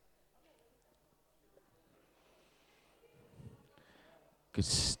Good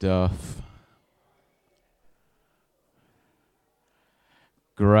stuff.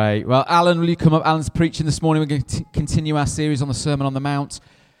 Great. Well, Alan, will you come up? Alan's preaching this morning. We're going to continue our series on the Sermon on the Mount.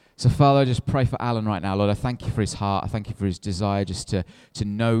 So, Father, I just pray for Alan right now. Lord, I thank you for his heart. I thank you for his desire just to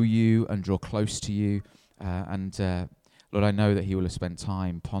know you and draw close to you. Lord, I know that he will have spent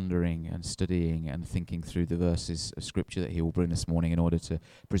time pondering and studying and thinking through the verses of Scripture that he will bring this morning in order to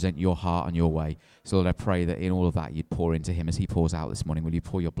present your heart and your way. So, Lord, I pray that in all of that you'd pour into him as he pours out this morning. Will you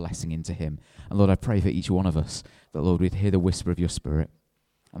pour your blessing into him? And, Lord, I pray for each one of us that, Lord, we'd hear the whisper of your Spirit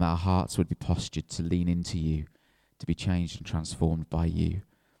and that our hearts would be postured to lean into you, to be changed and transformed by you.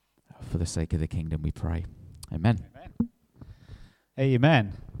 For the sake of the kingdom, we pray. Amen. Amen.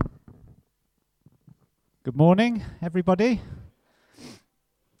 Amen. Good morning, everybody.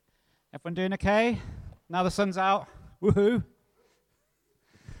 Everyone doing okay? Now the sun's out. Woohoo!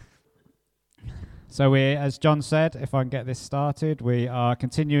 So we, as John said, if I can get this started, we are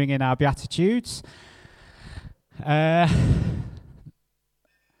continuing in our Beatitudes. And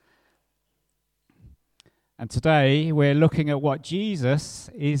today we're looking at what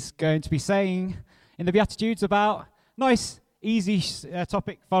Jesus is going to be saying in the Beatitudes about nice, easy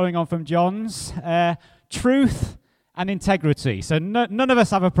topic following on from John's, truth and integrity. So none of us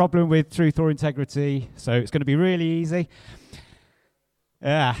have a problem with truth or integrity, so it's going to be really easy.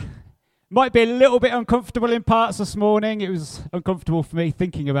 Might be a little bit uncomfortable in parts this morning. It was uncomfortable for me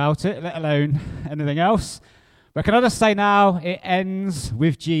thinking about it, let alone anything else. But can I just say now, it ends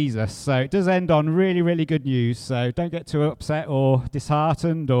with Jesus. So it does end on really, really good news. So don't get too upset or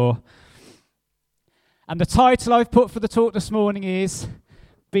disheartened. And the title I've put for the talk this morning is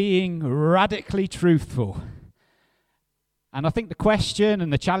Being Radically Truthful. And I think the question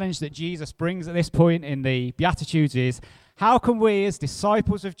and the challenge that Jesus brings at this point in the Beatitudes is, how can we as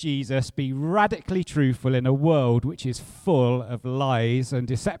disciples of Jesus be radically truthful in a world which is full of lies and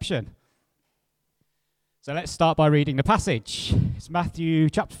deception? So let's start by reading the passage. It's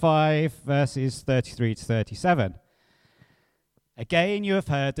Matthew chapter 5, verses 33 to 37. Again, you have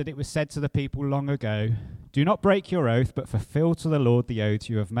heard that it was said to the people long ago, do not break your oath, but fulfill to the Lord the oath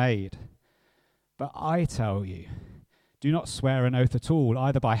you have made. But I tell you, do not swear an oath at all,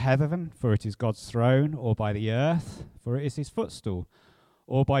 either by heaven, for it is God's throne, or by the earth, for it is his footstool,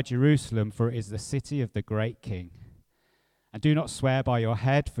 or by Jerusalem, for it is the city of the great king. And do not swear by your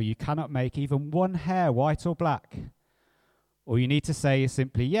head, for you cannot make even one hair white or black. All you need to say is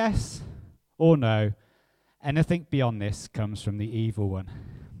simply yes or no. Anything beyond this comes from the evil one.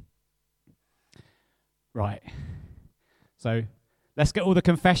 Right. So let's get all the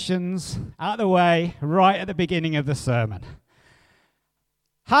confessions out of the way right at the beginning of the sermon.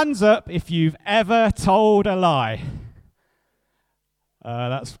 Hands up if you've ever told a lie.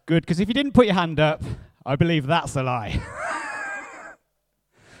 That's good, because if you didn't put your hand up, I believe that's a lie.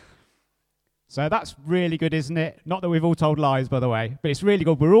 So that's really good, isn't it? Not that we've all told lies, by the way, but it's really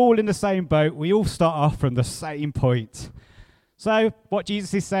good. We're all in the same boat. We all start off from the same point. So what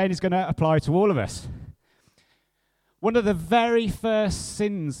Jesus is saying is going to apply to all of us. One of the very first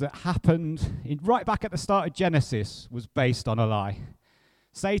sins that happened right back at the start of Genesis was based on a lie.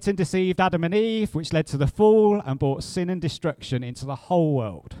 Satan deceived Adam and Eve, which led to the fall and brought sin and destruction into the whole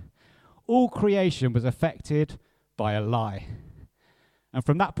world. All creation was affected by a lie. And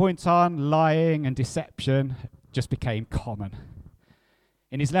from that point on, lying and deception just became common.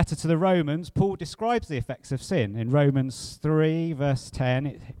 In his letter to the Romans, Paul describes the effects of sin. In Romans 3, verse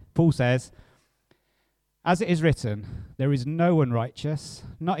 10, Paul says, as it is written, there is no one righteous,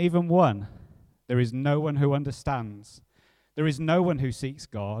 not even one. There is no one who understands. There is no one who seeks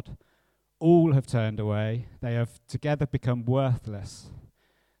God. All have turned away. They have together become worthless.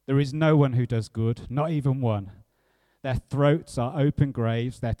 There is no one who does good, not even one. Their throats are open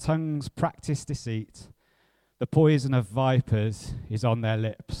graves. Their tongues practice deceit. The poison of vipers is on their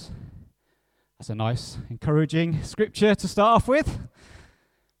lips. That's a nice, encouraging scripture to start off with.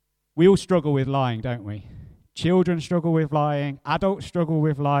 We all struggle with lying, don't we? Children struggle with lying. Adults struggle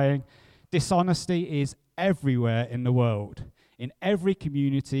with lying. Dishonesty is everywhere in the world. In every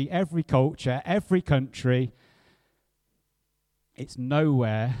community, every culture, every country. It's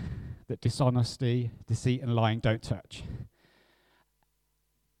nowhere that dishonesty, deceit, and lying don't touch.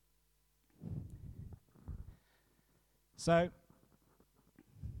 So,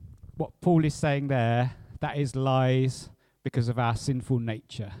 what Paul is saying there, that is lies because of our sinful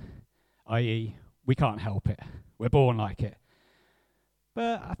nature, i.e., we can't help it. We're born like it.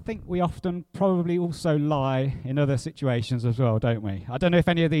 But I think we often probably also lie in other situations as well, don't we? I don't know if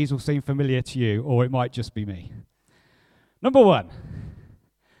any of these will seem familiar to you, or it might just be me. Number 1.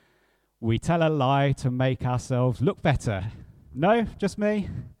 We tell a lie to make ourselves look better No? Just me?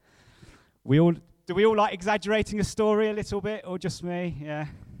 Do we all like exaggerating a story a little bit, or just me? Yeah.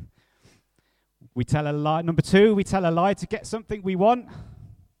 We tell a lie. Number 2, we tell a lie to get something we want.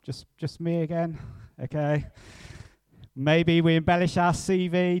 Just me again. Okay. Maybe we embellish our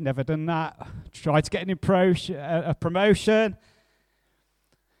CV. Never done that. Try to get a promotion.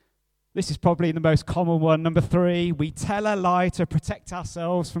 This is probably the most common one. Number 3, we tell a lie to protect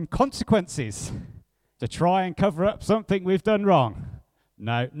ourselves from consequences, to try and cover up something we've done wrong.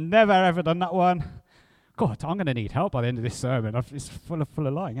 No, never ever done that one. God, I'm going to need help by the end of this sermon. It's full of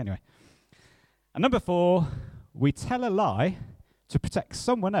lying anyway. And number 4, we tell a lie to protect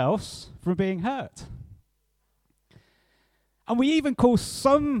someone else from being hurt. And we even call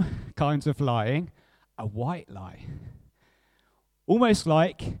some kinds of lying a white lie. Almost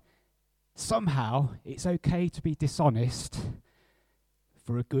like somehow it's okay to be dishonest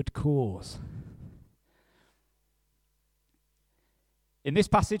for a good cause. In this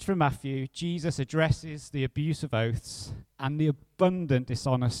passage from Matthew, Jesus addresses the abuse of oaths and the abundant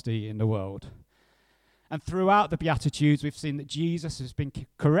dishonesty in the world. And throughout the Beatitudes, we've seen that Jesus has been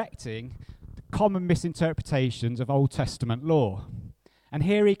correcting the common misinterpretations of Old Testament law. And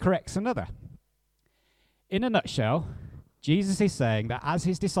here he corrects another. In a nutshell, Jesus is saying that as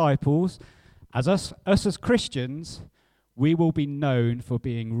his disciples, as us as Christians, we will be known for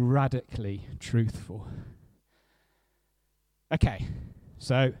being radically truthful. Okay,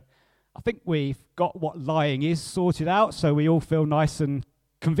 so I think we've got what lying is sorted out, so we all feel nice and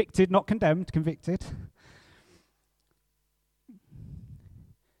convicted, not condemned, convicted.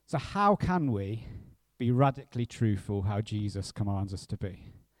 So how can we be radically truthful how Jesus commands us to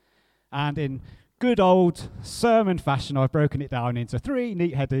be? And in good old sermon fashion, I've broken it down into 3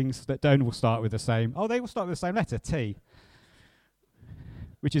 neat headings that don't all start with the same. Oh, they all start with the same letter, T,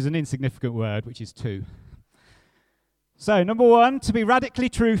 which is an insignificant word, which is 2. So, number 1, to be radically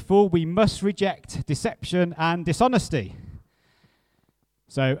truthful, we must reject deception and dishonesty.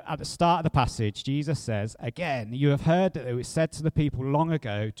 So, at the start of the passage, Jesus says, "Again, you have heard that it was said to the people long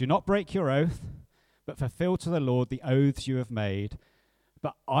ago, 'Do not break your oath, but fulfill to the Lord the oaths you have made.'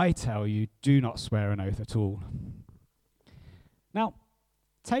 But I tell you, do not swear an oath at all." Now,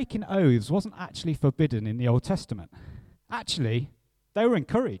 taking oaths wasn't actually forbidden in the Old Testament. Actually, they were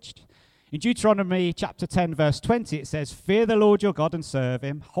encouraged. In Deuteronomy chapter 10, verse 20, it says, "Fear the Lord your God and serve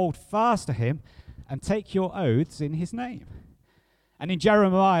him, hold fast to him, and take your oaths in his name." And in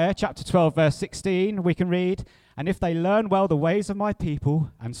Jeremiah chapter 12, verse 16, we can read, "And if they learn well the ways of my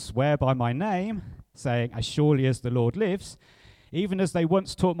people and swear by my name, saying, 'As surely as the Lord lives,' even as they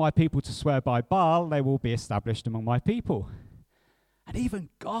once taught my people to swear by Baal, they will be established among my people." And even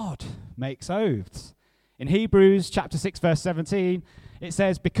God makes oaths. In Hebrews chapter 6, verse 17, it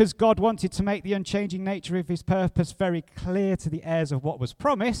says, "Because God wanted to make the unchanging nature of his purpose very clear to the heirs of what was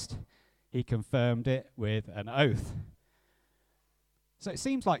promised, he confirmed it with an oath." So it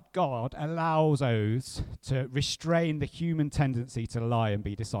seems like God allows oaths to restrain the human tendency to lie and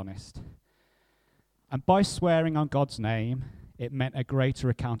be dishonest. And by swearing on God's name, it meant a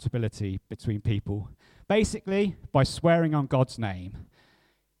greater accountability between people. Basically, by swearing on God's name,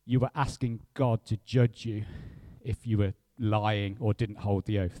 you were asking God to judge you if you were lying or didn't hold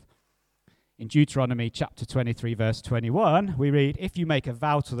the oath. In Deuteronomy chapter 23, verse 21, we read, "If you make a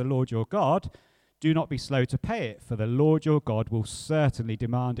vow to the Lord your God, do not be slow to pay it, for the Lord your God will certainly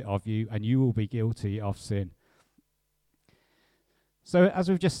demand it of you, and you will be guilty of sin." So, as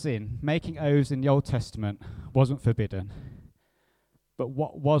we've just seen, making oaths in the Old Testament wasn't forbidden. But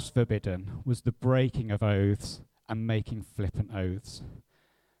what was forbidden was the breaking of oaths and making flippant oaths.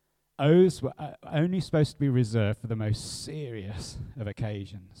 Oaths were only supposed to be reserved for the most serious of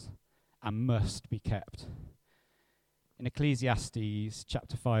occasions and must be kept. In Ecclesiastes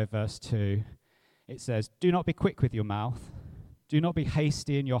chapter 5, verse 2, it says, "Do not be quick with your mouth. Do not be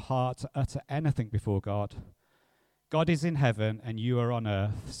hasty in your heart to utter anything before God. God is in heaven and you are on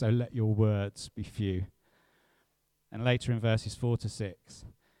earth, so let your words be few." And later in verses 4 to 6,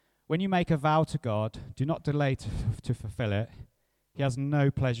 "When you make a vow to God, do not delay to fulfill it. He has no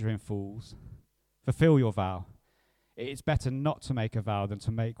pleasure in fools. Fulfill your vow. It is better not to make a vow than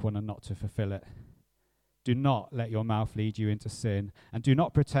to make one and not to fulfill it. Do not let your mouth lead you into sin, and do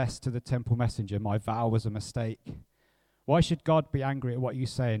not protest to the temple messenger, 'My vow was a mistake.' Why should God be angry at what you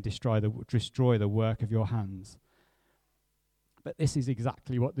say and destroy the work of your hands?" But this is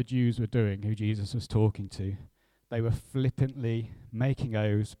exactly what the Jews were doing who Jesus was talking to. They were flippantly making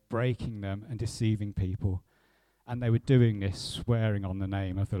oaths, breaking them, and deceiving people. And they were doing this swearing on the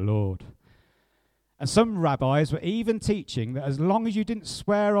name of the Lord. And some rabbis were even teaching that as long as you didn't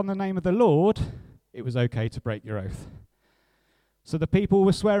swear on the name of the Lord, it was okay to break your oath. So the people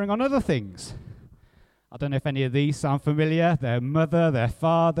were swearing on other things. I don't know if any of these sound familiar. Their mother, their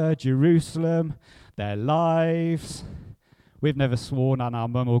father, Jerusalem, their lives. We've never sworn on our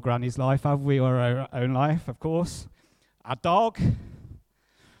mum or granny's life, have we? Or our own life, of course. Our dog.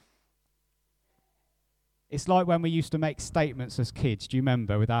 It's like when we used to make statements as kids, do you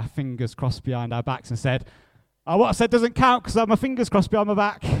remember, with our fingers crossed behind our backs and said, "Oh, what I said doesn't count because I have my fingers crossed behind my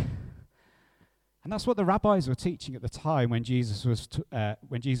back." And that's what the rabbis were teaching at the time when Jesus was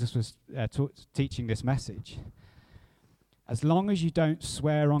teaching this message. As long as you don't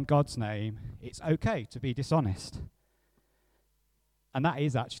swear on God's name, it's okay to be dishonest. And that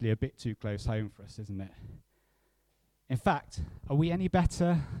is actually a bit too close home for us, isn't it? In fact, are we any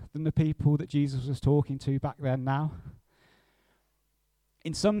better than the people that Jesus was talking to back then now?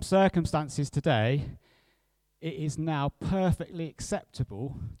 In some circumstances today, it is now perfectly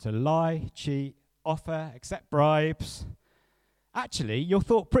acceptable to lie, cheat, offer, accept bribes. Actually, you're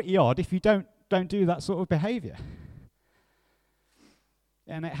thought pretty odd if you don't do that sort of behavior.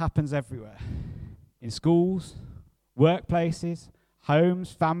 And it happens everywhere. In schools, workplaces,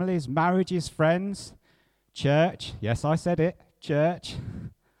 homes, families, marriages, friends, church. Yes, I said it, church.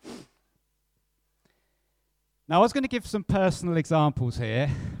 Now, I was going to give some personal examples here,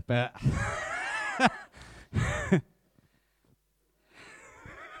 but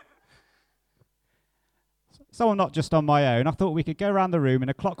so I'm not just on my own. I thought we could go around the room in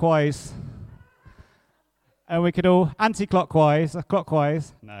a clockwise, and we could all anti-clockwise,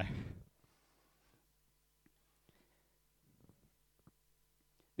 clockwise. No.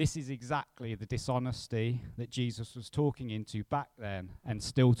 This is exactly the dishonesty that Jesus was talking into back then and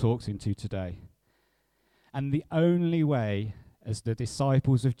still talks into today. And the only way, as the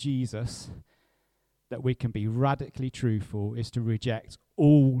disciples of Jesus, that we can be radically truthful is to reject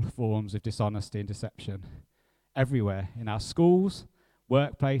all forms of dishonesty and deception. Everywhere, in our schools,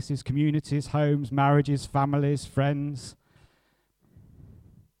 workplaces, communities, homes, marriages, families, friends.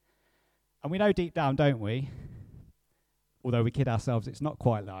 And we know deep down, don't we, although we kid ourselves, it's not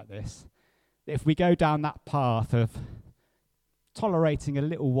quite like this, that if we go down that path of tolerating a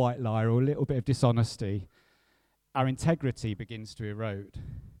little white lie or a little bit of dishonesty, our integrity begins to erode.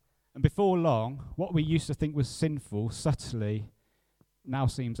 And before long, what we used to think was sinful subtly now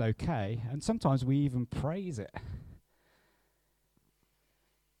seems okay, and sometimes we even praise it.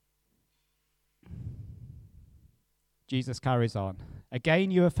 Jesus carries on.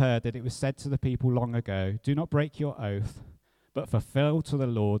 Again, you have heard that it was said to the people long ago, "Do not break your oath, but fulfill to the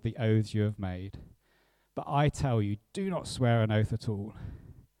Lord the oaths you have made. But I tell you, do not swear an oath at all."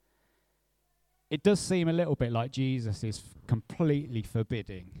 It does seem a little bit like Jesus is completely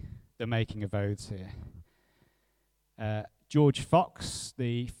forbidding the making of oaths here. George Fox,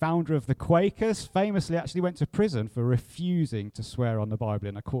 the founder of the Quakers, famously actually went to prison for refusing to swear on the Bible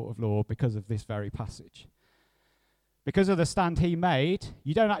in a court of law because of this very passage. Because of the stand he made,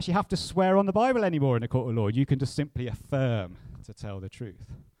 you don't actually have to swear on the Bible anymore in a court of law. You can just simply affirm to tell the truth.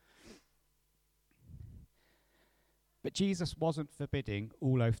 But Jesus wasn't forbidding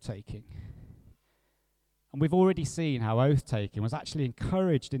all oath-taking. And we've already seen how oath-taking was actually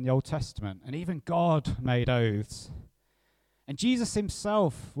encouraged in the Old Testament, and even God made oaths. And Jesus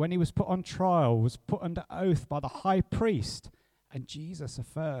himself, when he was put on trial, was put under oath by the high priest. And Jesus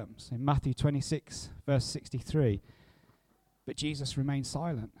affirms in Matthew 26, verse 63, but Jesus remained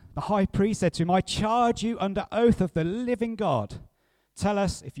silent. The high priest said to him, "I charge you under oath of the living God. Tell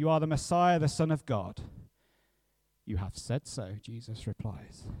us if you are the Messiah, the Son of God." "You have said so," Jesus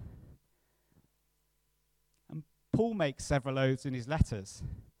replies. And Paul makes several oaths in his letters,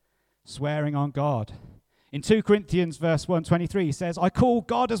 swearing on God. In 2 Corinthians verse 1:23, he says, "I call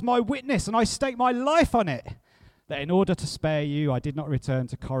God as my witness, and I stake my life on it, that in order to spare you, I did not return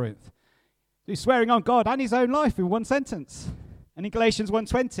to Corinth." He's swearing on God and his own life in one sentence. And in Galatians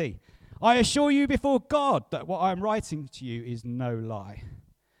 1:20, "I assure you before God that what I am writing to you is no lie."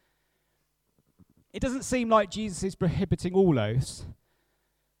 It doesn't seem like Jesus is prohibiting all oaths,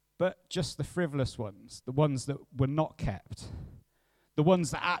 but just the frivolous ones, the ones that were not kept, the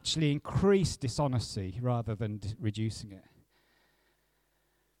ones that actually increase dishonesty rather than reducing it.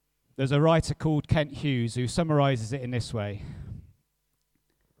 There's a writer called Kent Hughes who summarizes it in this way.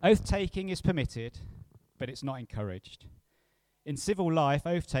 Oath-taking is permitted, but it's not encouraged. In civil life,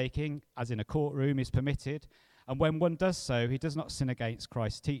 oath-taking, as in a courtroom, is permitted, and when one does so, he does not sin against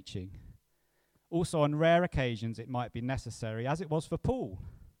Christ's teaching. Also, on rare occasions, it might be necessary, as it was for Paul.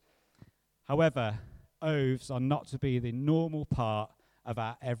 However, oaths are not to be the normal part of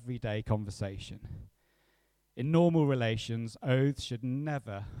our everyday conversation. In normal relations, oaths should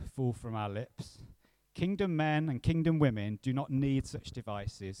never fall from our lips. Kingdom men and kingdom women do not need such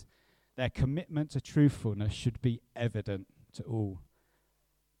devices. Their commitment to truthfulness should be evident to all.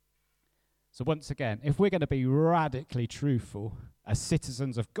 So once again, if we're going to be radically truthful as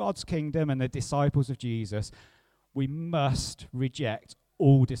citizens of God's kingdom and the disciples of Jesus, we must reject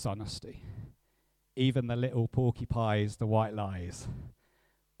all dishonesty, even the little porcupines, the white lies,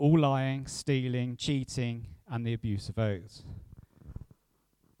 all lying, stealing, cheating, and the abuse of oaths.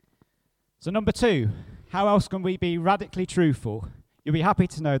 So number 2, how else can we be radically truthful? You'll be happy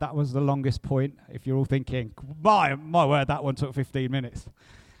to know that was the longest point if you're all thinking, my word, that one took 15 minutes.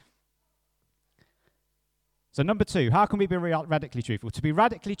 So number 2, how can we be radically truthful? To be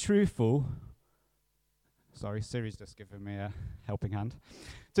radically truthful, sorry, Siri's just given me a helping hand.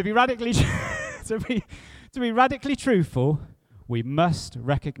 To be radically to be radically truthful, we must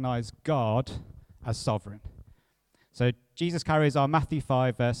recognize God as sovereign. So Jesus carries on Matthew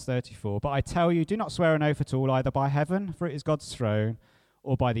 5, verse 34. But I tell you, do not swear an oath at all, either by heaven, for it is God's throne,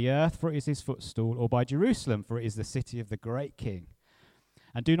 or by the earth, for it is his footstool, or by Jerusalem, for it is the city of the great king.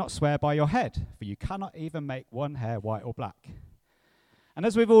 And do not swear by your head, for you cannot even make one hair white or black. And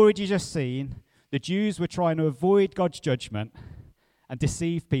as we've already just seen, the Jews were trying to avoid God's judgment and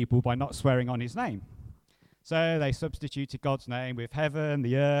deceive people by not swearing on his name. So they substituted God's name with heaven,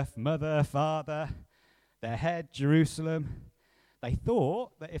 the earth, mother, father, their head, Jerusalem. They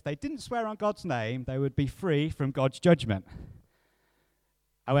thought that if they didn't swear on God's name, they would be free from God's judgment.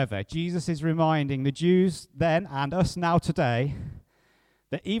 However, Jesus is reminding the Jews then and us now today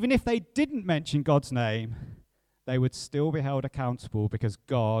that even if they didn't mention God's name, they would still be held accountable because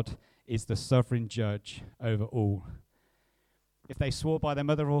God is the sovereign judge over all. If they swore by their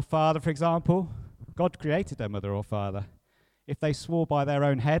mother or father, for example, God created their mother or father. If they swore by their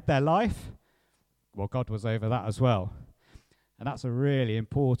own head, their life, well, God was over that as well. And that's a really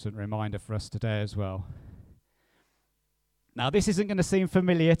important reminder for us today as well. Now, this isn't going to seem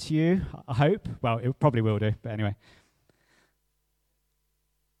familiar to you, I hope. Well, it probably will do, but anyway.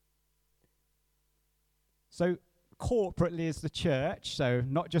 So, corporately as the church, so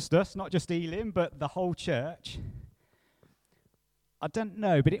not just us, not just Elim, but the whole church, I don't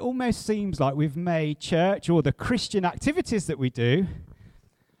know, but it almost seems like we've made church or the Christian activities that we do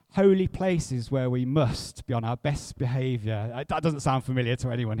holy places where we must be on our best behavior. That doesn't sound familiar to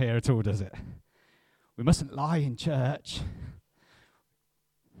anyone here at all, does it? We mustn't lie in church.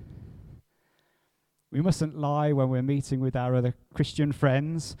 We mustn't lie when we're meeting with our other Christian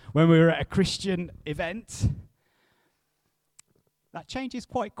friends, when we're at a Christian event. That changes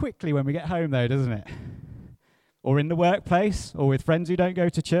quite quickly when we get home, though, doesn't it? Or in the workplace, or with friends who don't go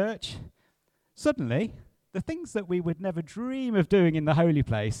to church. Suddenly, the things that we would never dream of doing in the holy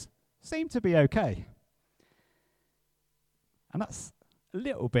place seem to be okay. And that's a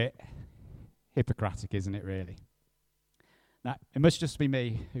little bit Hippocratic, isn't it, really? Now, it must just be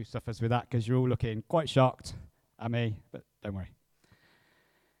me who suffers with that, because you're all looking quite shocked at me, but don't worry.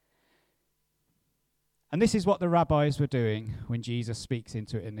 And this is what the rabbis were doing when Jesus speaks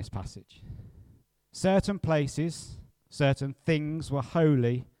into it in this passage. Certain places, certain things were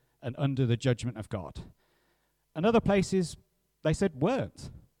holy and under the judgment of God. And other places, they said, weren't.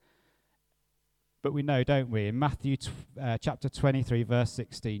 But we know, don't we, in Matthew chapter 23, verse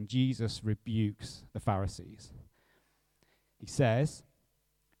 16, Jesus rebukes the Pharisees. He says,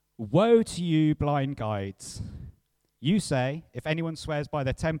 "Woe to you, blind guides! You say, if anyone swears by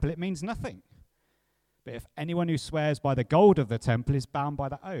the temple, it means nothing. But if anyone who swears by the gold of the temple is bound by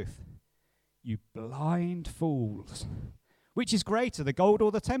that oath. You blind fools! Which is greater, the gold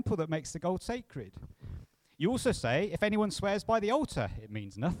or the temple that makes the gold sacred? You also say, if anyone swears by the altar, it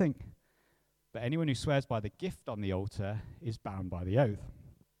means nothing. But anyone who swears by the gift on the altar is bound by the oath.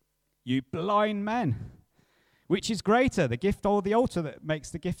 You blind men! Which is greater, the gift or the altar that makes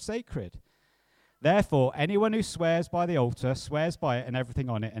the gift sacred? Therefore, anyone who swears by the altar swears by it and everything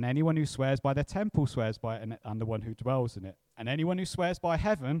on it, and anyone who swears by the temple swears by it and the one who dwells in it. And anyone who swears by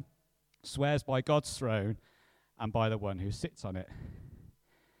heaven swears by God's throne and by the one who sits on it."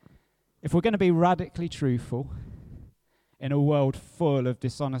 If we're going to be radically truthful in a world full of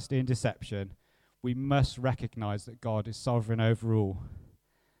dishonesty and deception, we must recognize that God is sovereign over all.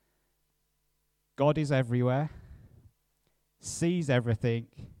 God is everywhere, sees everything,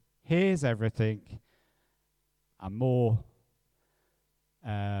 hears everything, and more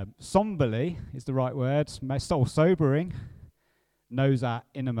somberly is the right word, so sobering, knows our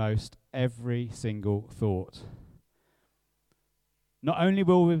innermost every single thought. Not only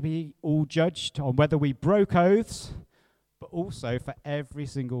will we be all judged on whether we broke oaths, but also for every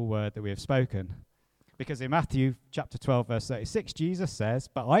single word that we have spoken. Because in Matthew chapter 12, verse 36, Jesus says,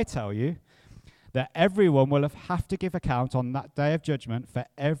 "But I tell you that everyone will have to give account on that day of judgment for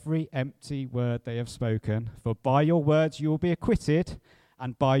every empty word they have spoken. For by your words you will be acquitted,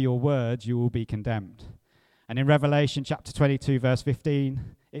 and by your words you will be condemned. And in Revelation chapter 22, verse 15,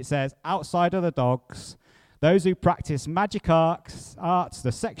 it says, outside are the dogs, those who practice magic arts,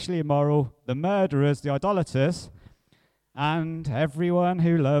 the sexually immoral, the murderers, the idolaters, and everyone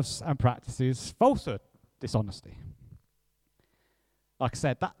who loves and practices falsehood, dishonesty. Like I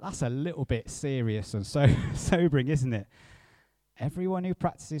said, that's a little bit serious and so sobering, isn't it? Everyone who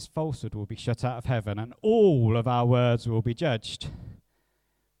practices falsehood will be shut out of heaven, and all of our words will be judged.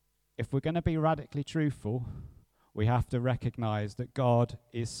 If we're going to be radically truthful, we have to recognize that God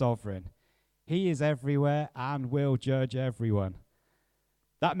is sovereign. He is everywhere and will judge everyone.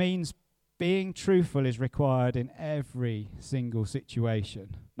 That means being truthful is required in every single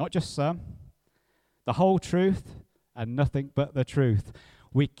situation, not just some. The whole truth and nothing but the truth.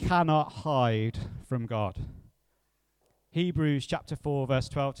 We cannot hide from God. Hebrews chapter 4, verse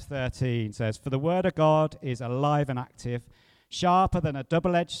 12 to 13 says, for the word of God is alive and active, sharper than a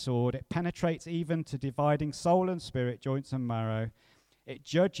double-edged sword. It penetrates even to dividing soul and spirit, joints and marrow. It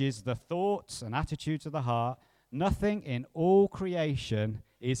judges the thoughts and attitudes of the heart. Nothing in all creation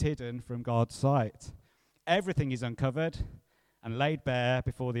is hidden from God's sight. Everything is uncovered and laid bare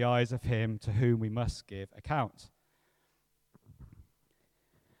before the eyes of him to whom we must give account.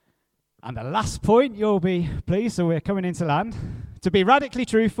 And the last point, you'll be pleased, so we're coming into land. To be radically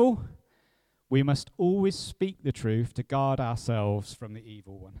truthful, we must always speak the truth to guard ourselves from the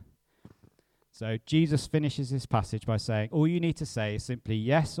evil one. So Jesus finishes this passage by saying, all you need to say is simply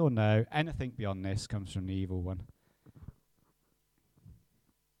yes or no. Anything beyond this comes from the evil one.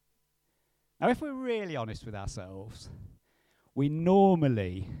 Now, if we're really honest with ourselves, we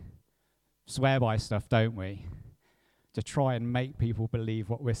normally swear by stuff, don't we? To try and make people believe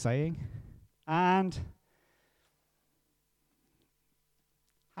what we're saying. And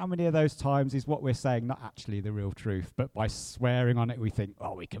how many of those times is what we're saying not actually the real truth, but by swearing on it we think,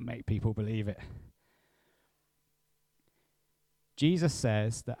 oh, we can make people believe it. Jesus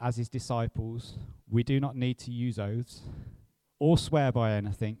says that as his disciples, we do not need to use oaths or swear by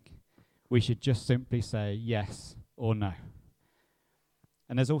anything. We should just simply say yes or no.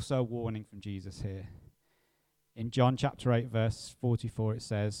 And there's also a warning from Jesus here. In John chapter 8, verse 44, it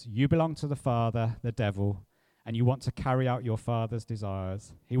says, you belong to the father, the devil, and you want to carry out your father's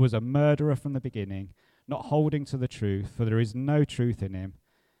desires. He was a murderer from the beginning, not holding to the truth, for there is no truth in him.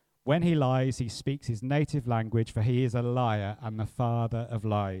 When he lies, he speaks his native language, for he is a liar and the father of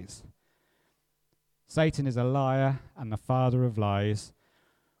lies. Satan is a liar and the father of lies.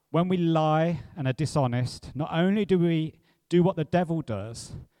 When we lie and are dishonest, not only do we do what the devil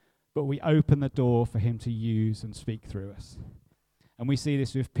does, but we open the door for him to use and speak through us. And we see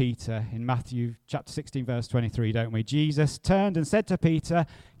this with Peter in Matthew chapter 16, verse 23, don't we? Jesus turned and said to Peter,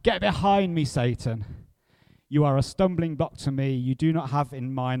 get behind me, Satan. You are a stumbling block to me. You do not have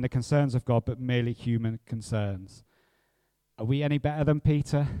in mind the concerns of God, but merely human concerns. Are we any better than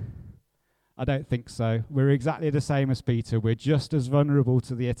Peter? I don't think so. We're exactly the same as Peter. We're just as vulnerable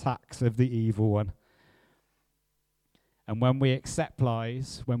to the attacks of the evil one. And when we accept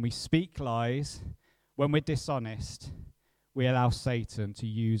lies, when we speak lies, when we're dishonest, we allow Satan to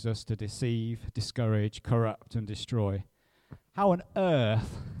use us to deceive, discourage, corrupt, and destroy. How on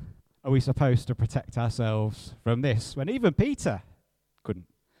earth are we supposed to protect ourselves from this when even Peter couldn't?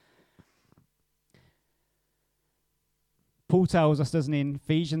 Paul tells us, doesn't he, in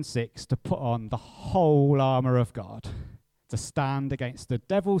Ephesians 6, to put on the whole armour of God, to stand against the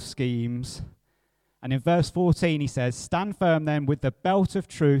devil's schemes. And in verse 14 he says, stand firm then with the belt of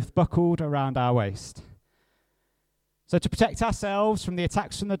truth buckled around our waist. So to protect ourselves from the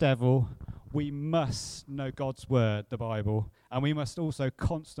attacks from the devil, we must know God's word, the Bible, and we must also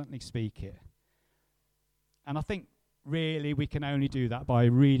constantly speak it. And I think really we can only do that by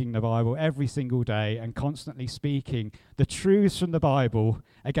reading the Bible every single day and constantly speaking the truths from the Bible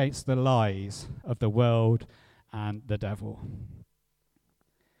against the lies of the world and the devil.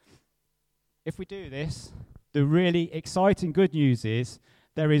 If we do this, the really exciting good news is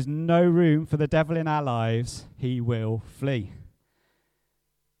there is no room for the devil in our lives. He will flee.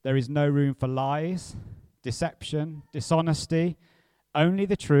 There is no room for lies, deception, dishonesty, only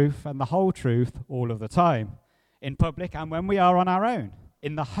the truth and the whole truth all of the time, in public and when we are on our own,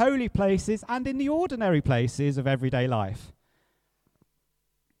 in the holy places and in the ordinary places of everyday life.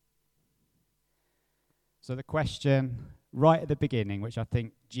 So the question right at the beginning, which I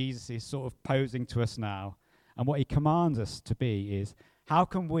think Jesus is sort of posing to us now, and what he commands us to be is, how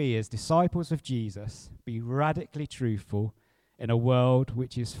can we as disciples of Jesus be radically truthful in a world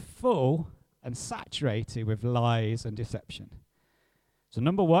which is full and saturated with lies and deception. So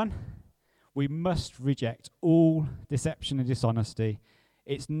number one, we must reject all deception and dishonesty.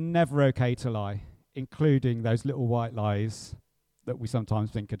 It's never okay to lie, including those little white lies that we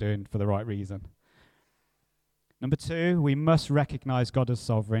sometimes think are doing for the right reason. Number two, we must recognize God as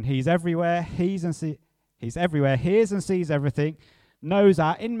sovereign. He's everywhere, he's everywhere, hears and sees everything, knows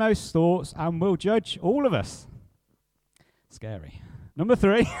our inmost thoughts, and will judge all of us. Scary. Number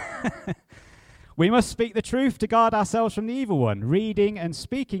three, we must speak the truth to guard ourselves from the evil one, reading and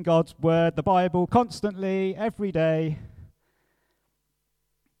speaking God's word, the Bible, constantly, every day.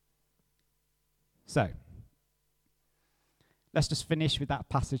 So, let's just finish with that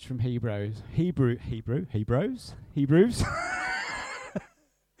passage from Hebrews.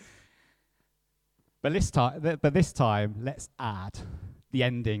 But this time, let's add the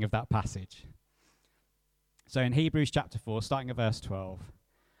ending of that passage. So in Hebrews chapter 4, starting at verse 12,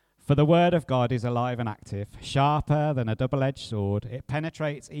 "For the word of God is alive and active, sharper than a double-edged sword. It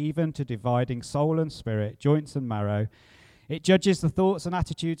penetrates even to dividing soul and spirit, joints and marrow. It judges the thoughts and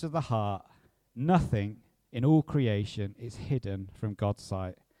attitudes of the heart. Nothing in all creation is hidden from God's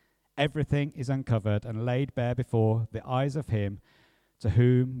sight. Everything is uncovered and laid bare before the eyes of him to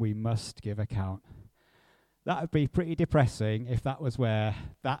whom we must give account." That would be pretty depressing if that was where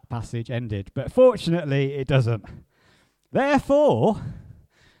that passage ended. But fortunately, it doesn't. Therefore,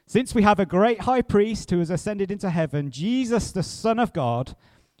 since we have a great high priest who has ascended into heaven, Jesus, the Son of God,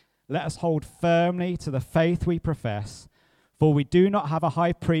 let us hold firmly to the faith we profess. For we do not have a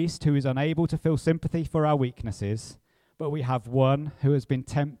high priest who is unable to feel sympathy for our weaknesses, but we have one who has been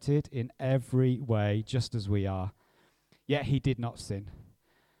tempted in every way, just as we are. Yet he did not sin.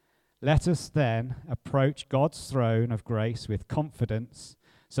 Let us then approach God's throne of grace with confidence,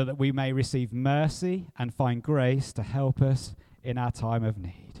 so that we may receive mercy and find grace to help us in our time of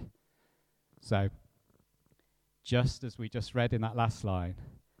need. So, just as we just read in that last line,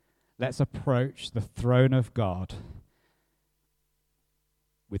 let's approach the throne of God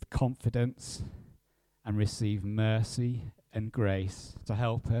with confidence and receive mercy and grace to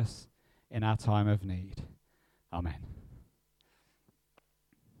help us in our time of need. Amen.